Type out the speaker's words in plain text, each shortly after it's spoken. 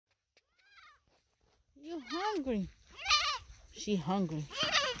You hungry? She hungry.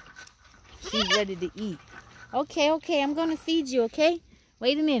 She's ready to eat. Okay, okay, I'm gonna feed you, okay?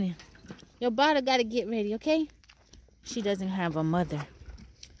 Wait a minute. Your bottle gotta get ready, okay? She doesn't have a mother.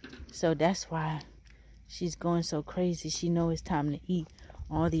 So that's why she's going so crazy. She knows it's time to eat.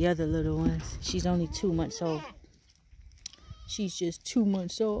 All the other little ones, she's only 2 months old. She's just 2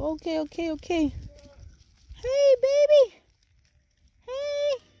 months old. Okay, okay, okay. Hey, baby.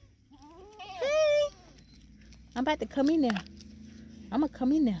 Hey. Hey. I'm about to come in there. I'm gonna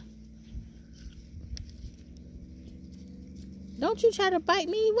come in there. Don't you try to bite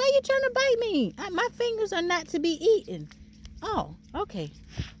me. Why are you trying to bite me? My fingers are not to be eaten. Oh, okay.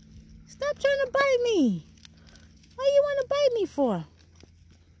 Stop trying to bite me. What you want to bite me for?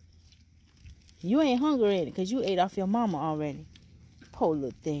 You ain't hungry because you ate off your mama already. Poor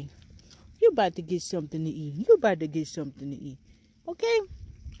little thing. You about to get something to eat. You about to get something to eat. Okay?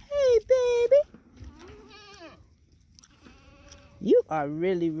 Hey, baby. You are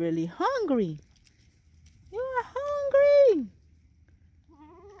really, really hungry. You are hungry.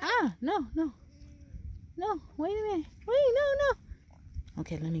 Ah, no, no. No, wait a minute. Wait, no, no.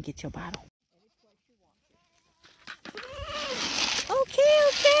 Okay, let me get your bottle. Okay,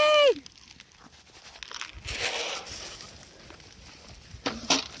 okay.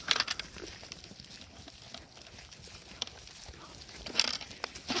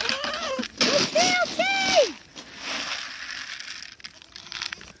 Okay, okay.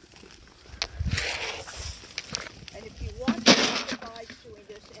 And if you want to advise doing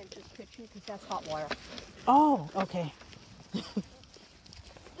this and just pitching, because that's hot water. Oh, okay.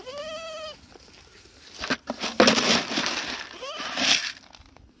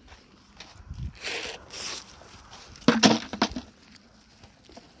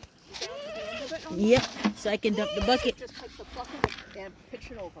 Yep, so I can dump the bucket. Just take the bucket and pitch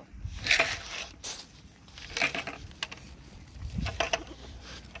it over.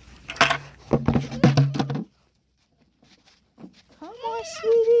 Come on,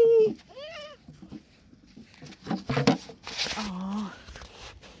 sweetie. Oh.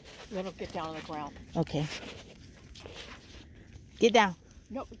 Let her get down on the ground. Okay. Get down.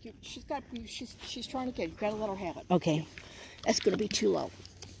 No, she's got. She's trying to get. You gotta let her have it. Okay. That's gonna be too low.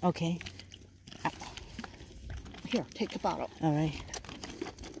 Okay. Here, take the bottle. All right.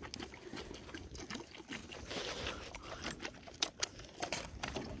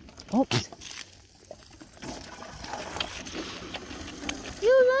 Oops.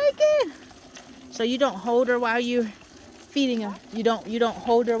 You like it? So you don't hold her while you're feeding her. You don't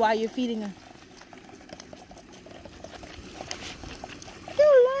hold her while you're feeding her.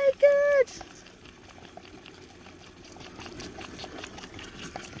 You like it?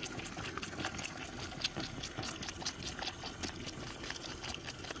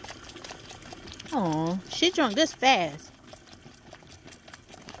 Oh, she drunk this fast.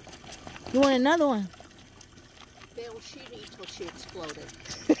 You want another one? Well, she'd eat till she exploded.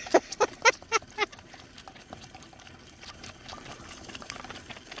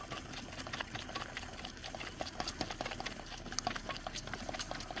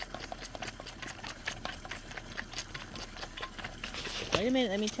 Wait a minute,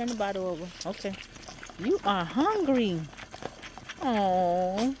 let me turn the bottle over. Okay. You are hungry.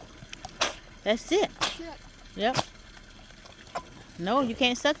 Oh. That's it. That's it. Yep. No, you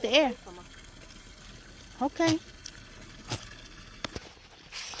can't suck the air. Okay.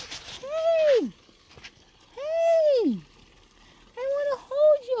 Hey. Hey. I want to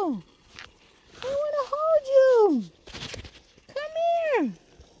hold you. I want to hold you. Come here.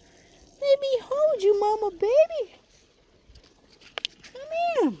 Let me hold you, mama, baby. Come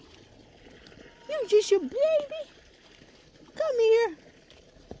here. You just your baby. Come here.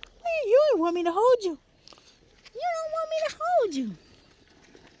 Hey, you don't want me to hold you. You don't want me to hold you.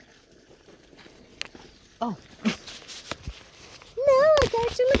 Oh. No, I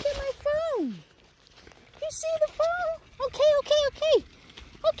got you. Look at my phone. You see the phone? Okay, okay, okay.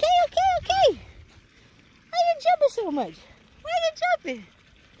 Okay, okay, okay. Why you jumping so much? Why you jumping?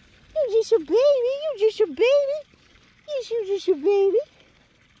 You just your baby. You just your baby. Yes, you just your baby.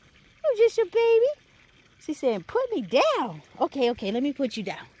 You just your baby. She said, put me down. Okay, okay, let me put you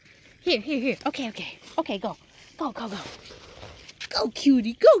down. Here, here, here. Okay, okay. Okay, go. Go, go, go. Go,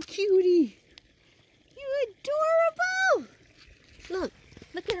 cutie. Go, cutie. You're adorable. Look.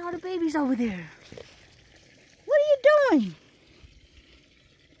 Look at all the babies over there. What are you doing?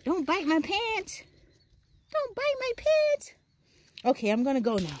 Don't bite my pants. Don't bite my pants. Okay, I'm going to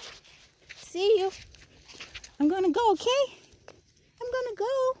go now. See you. I'm going to go, okay? I'm going to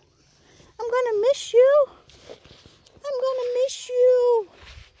go. I'm going to miss you. I'm going to miss you.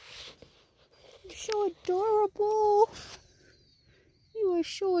 You're so adorable. You are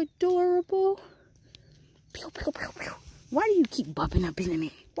so adorable. Pew, pew, pew, pew. Why do you keep bumping up into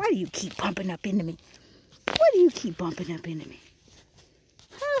me? Why do you keep bumping up into me? Why do you keep bumping up into me?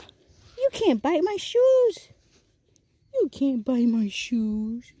 Huh? You can't bite my shoes. You can't bite my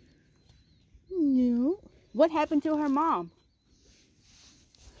shoes. No. What happened to her mom?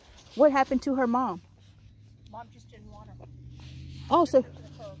 What happened to her mom? Mom just didn't want her. Oh,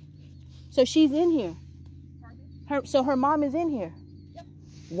 so she's in here. So her mom is in here. Yep.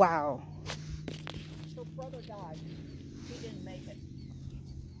 Wow. Her brother died. He didn't make it.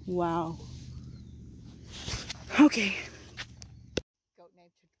 Wow. Okay. Goat named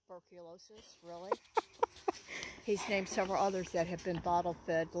tuberculosis, really? He's named several others that have been bottle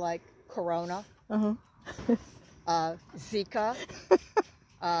fed, like Corona, Zika.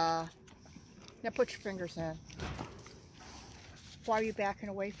 Now put your fingers in. Why are you backing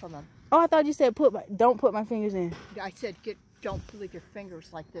away from him? Oh, I thought you said don't put my fingers in. I said don't leave your fingers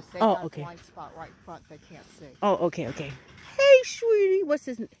like this. They Oh, got okay. a blind spot right in front they can't see. Oh, okay, okay. Hey, sweetie. What's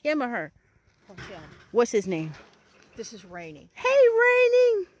him or her? Oh, him. What's his name? This is Rainy. Hey,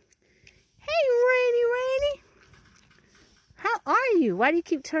 Rainy. Hey, Rainy. How are you? Why do you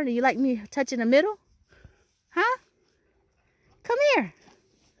keep turning? You like me touching the middle? Huh? Come here.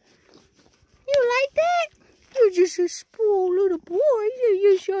 You like that? You're just a spoiled little boy.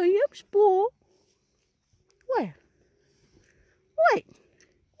 You sure am spoiled. What? What?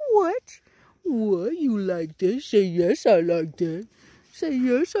 What? What? You like that? Say yes, I like that. Say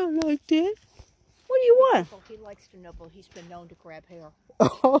yes, I like that. What do you want? He likes to nibble. He's been known to grab hair.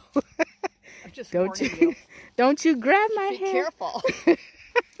 Oh. I'm just Don't warning you, you. don't you grab my Be hair. careful.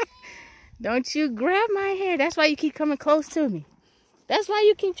 Don't you grab my hair. That's why you keep coming close to me. That's why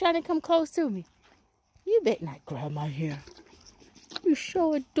you keep trying to come close to me. You better not grab my hair. You're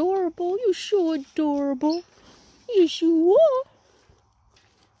so adorable. You're so adorable. Yes, you are.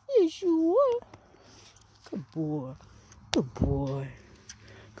 Yes, you are. Good boy. Good boy.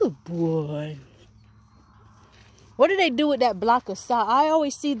 Good boy. What do they do with that block of salt? I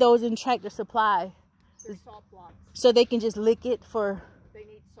always see those in Tractor Supply. They're salt blocks. So they can just lick it for... They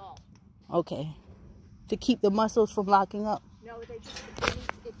need salt. Okay. To keep the muscles from locking up. No, they need,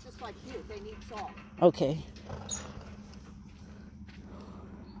 it's just like you. They need salt. Okay.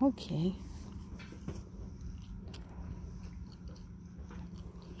 Okay.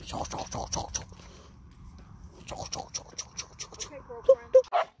 Okay, girlfriend.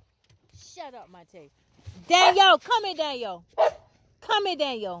 Shut up, Monte. Daniel, come here, Daniel. Come here,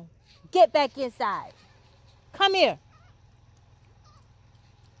 Daniel. Get back inside. Come here.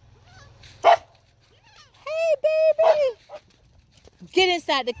 Hey, baby. Get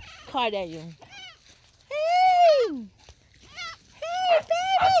inside the car, Daniel. Hey. Hey,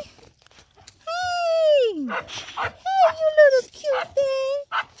 baby. Hey. Hey, you little cute thing.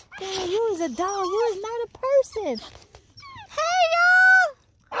 Daniel, you is a dog. You is not a person. Hey, y'all.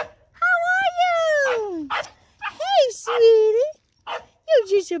 How are you? Hey, sweetie. You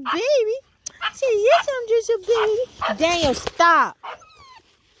just a baby. Say, yes, I'm just a baby. Daniel, stop.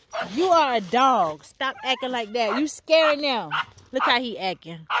 You are a dog. Stop acting like that. You scared now. Look how he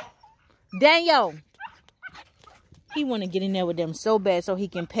acting. Daniel. He want to get in there with them so bad so he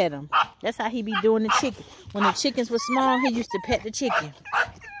can pet them. That's how he be doing the chicken. When the chickens were small, he used to pet the chicken.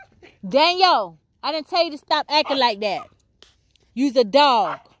 Daniel, I didn't tell you to stop acting like that. You's a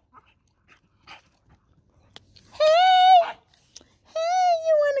dog. Hey. Hey,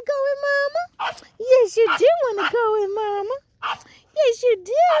 you want to go with Mama? Yes, you do want to go with Mama. Yes, you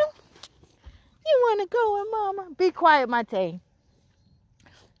do. You want to go with Mama? Be quiet, Mate.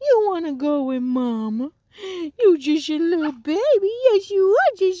 You want to go with Mama? You just a little baby. Yes, you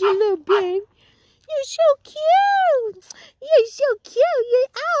are just a little baby. You're so cute. You're so cute. You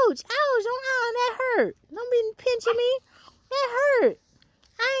ouch. Ouch. Oh, that hurt. Don't be pinching me. That hurt.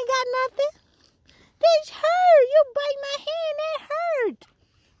 I ain't got nothing. This hurt. You bite my hand. That hurt.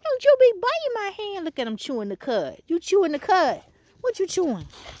 Don't you be biting my hand. Look at him chewing the cud. You chewing the cud. What you chewing?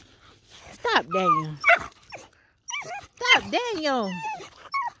 Stop, Daniel. Stop, Daniel.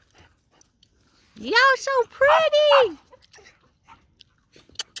 Y'all so pretty.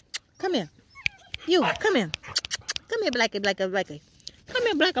 Come here. You, come here. Come here, Blackie. Come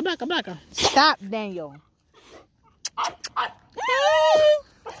here, Blacka. Stop, Daniel. Hey.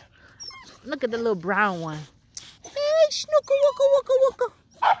 Look at the little brown one. Hey, snooker, wooka.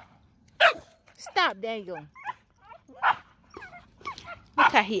 Stop, Daniel.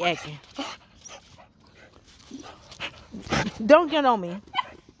 Look how he acting. Don't get on me.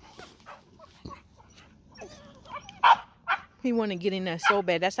 He wanted to get in there so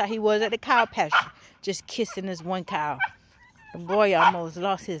bad. That's how he was at the cow pasture, just kissing this one cow. The boy almost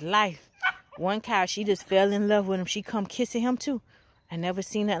lost his life. One cow, she just fell in love with him. She come kissing him too. I never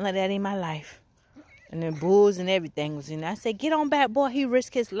seen nothing like that in my life. And then bulls and everything was in there. I said, get on back, boy. He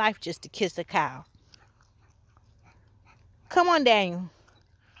risked his life just to kiss a cow. Come on, Daniel.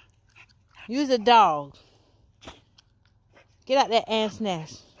 Use a dog. Get out that ant's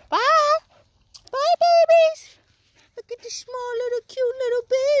nest. Bye. Bye, babies. Look at the small little cute little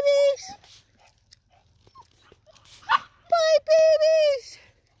babies. Bye, babies.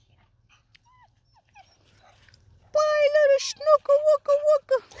 Bye, little snooker wooker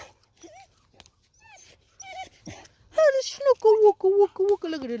wooker. Little snooker wooker wooker wooker.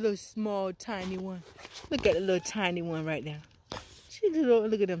 Look at the little small tiny one. Look at the little tiny one right there.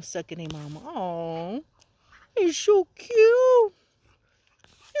 Look at them sucking their mama. Aww. You're so cute.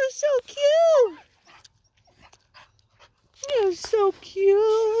 You're so cute. You're so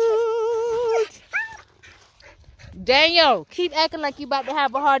cute. Daniel, keep acting like you about to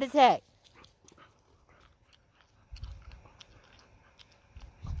have a heart attack.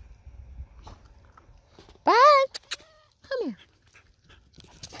 Bye. Come here.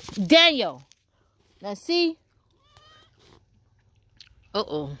 Daniel. Now see.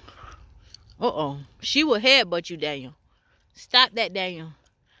 Uh-oh. Uh-oh. She will headbutt you, Daniel. Stop that, Daniel.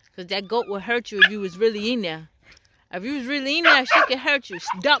 Because that goat will hurt you if you was really in there. If you was really in there, she could hurt you.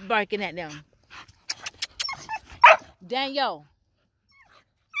 Stop barking at them. Daniel.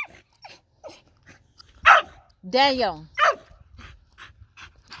 Daniel.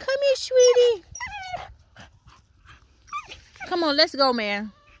 Come here, sweetie. Come on, let's go,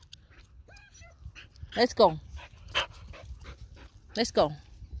 man. Let's go. Let's go.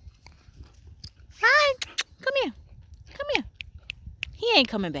 Hi. Come here. Come here. He ain't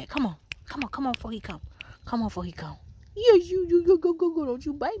coming back. Come on. Come on, come on before he come. Come on before he come. You go. Don't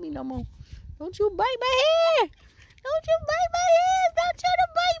you bite me no more. Don't you bite my hair. Don't you bite my hair. Stop trying to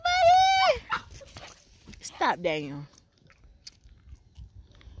bite my hair. Stop, Daniel.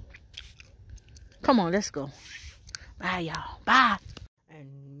 Come on, let's go. Bye, y'all. Bye.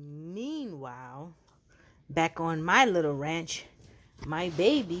 And meanwhile, back on my little ranch, my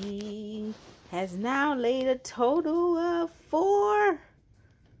baby has now laid a total of four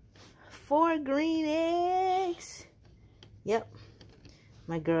green eggs. Yep.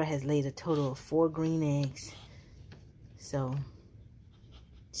 My girl has laid a total of 4 green eggs. So,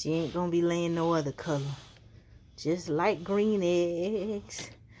 she ain't gonna be laying no other color. Just light green eggs.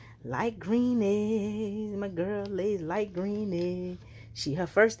 Light green eggs. My girl lays light green eggs. Her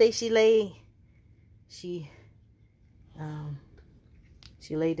first day she laid, she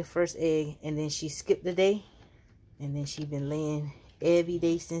laid the first egg, and then she skipped the day, and then she been laying every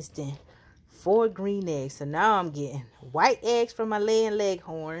day since then. 4 green eggs. So now I'm getting white eggs from my laying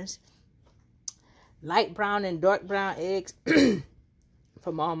leghorns, light brown and dark brown eggs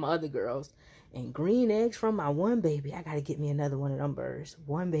from all my other girls, and green eggs from my one baby. I gotta get me another one of them birds.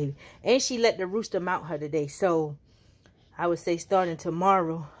 One baby. And she let the rooster mount her today. So I would say starting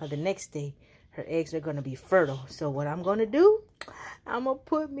tomorrow or the next day, her eggs are gonna be fertile. So what I'm gonna do, I'm gonna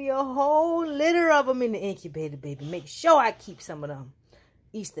put me a whole litter of them in the incubator, baby. Make sure I keep some of them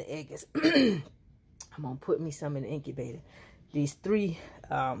Easter eggs. I'm gonna put me some in the incubator. These 3,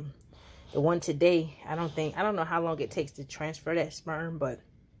 the one today, I don't know how long it takes to transfer that sperm, but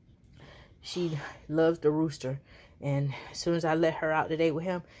she loves the rooster. And as soon as I let her out today with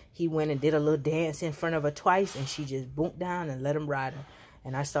him, he went and did a little dance in front of her twice, and she just boomed down and let him ride her.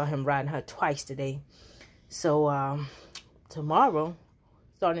 And I saw him riding her twice today. So tomorrow,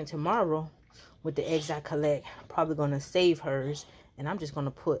 starting tomorrow, with the eggs I collect, I'm probably gonna save hers, and I'm just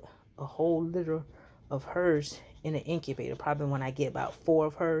gonna put a whole litter of hers in the incubator. Probably when I get about 4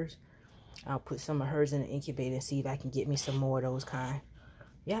 of hers, I'll put some of hers in the incubator and see if I can get me some more of those kind.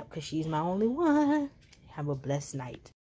 Yep, because she's my only one. Have a blessed night.